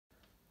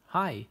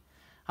Hi,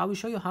 I will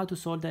show you how to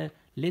solder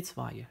Litz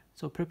wire.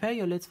 So prepare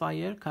your Litz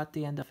wire, cut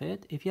the end of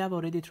it. If you have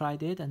already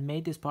tried it and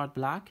made this part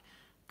black,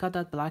 cut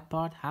that black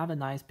part, have a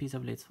nice piece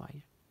of Litz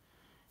wire.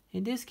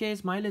 In this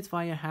case, my Litz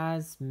wire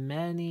has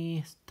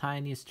many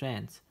tiny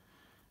strands.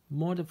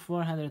 More than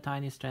 400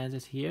 tiny strands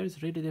is here.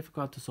 It's really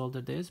difficult to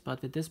solder this,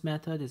 but with this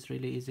method, it's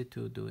really easy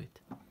to do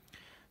it.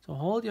 So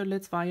hold your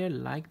Litz wire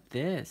like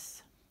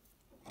this.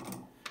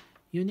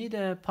 You need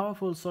a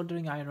powerful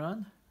soldering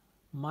iron.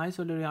 My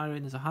soldering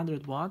iron is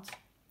 100 watts.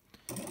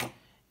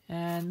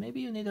 And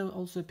maybe you need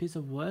also a piece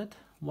of wood.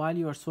 While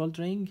you are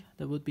soldering,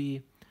 there would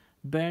be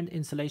burned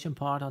insulation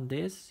part on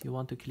this. You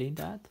want to clean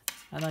that.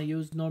 And I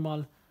use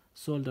normal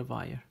solder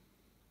wire.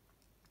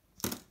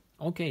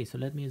 Okay, so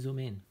let me zoom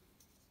in.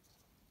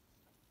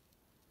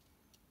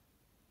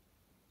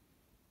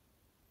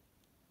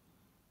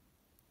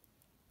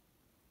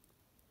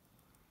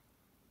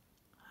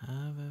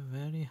 Have a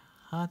very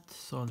hot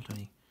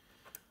soldering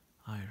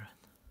iron.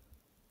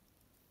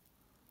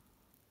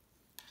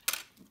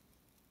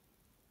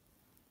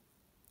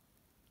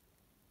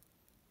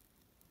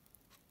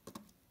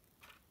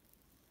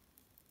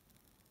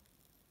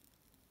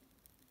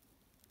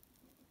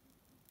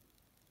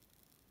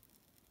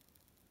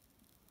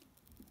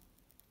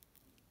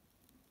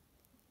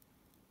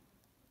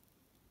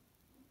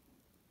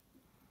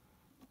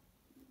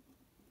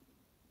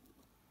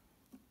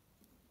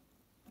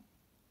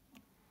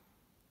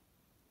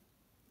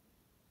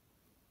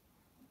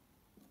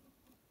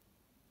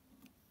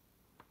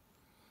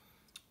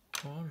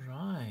 All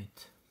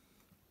right.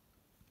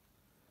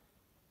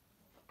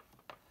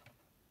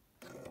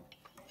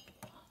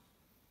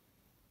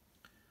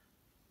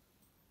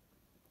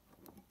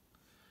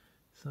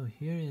 So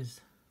here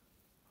is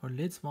our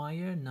Litz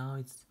wire. Now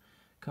it's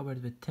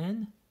covered with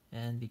tin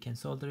and we can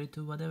solder it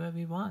to whatever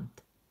we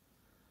want.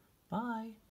 Bye.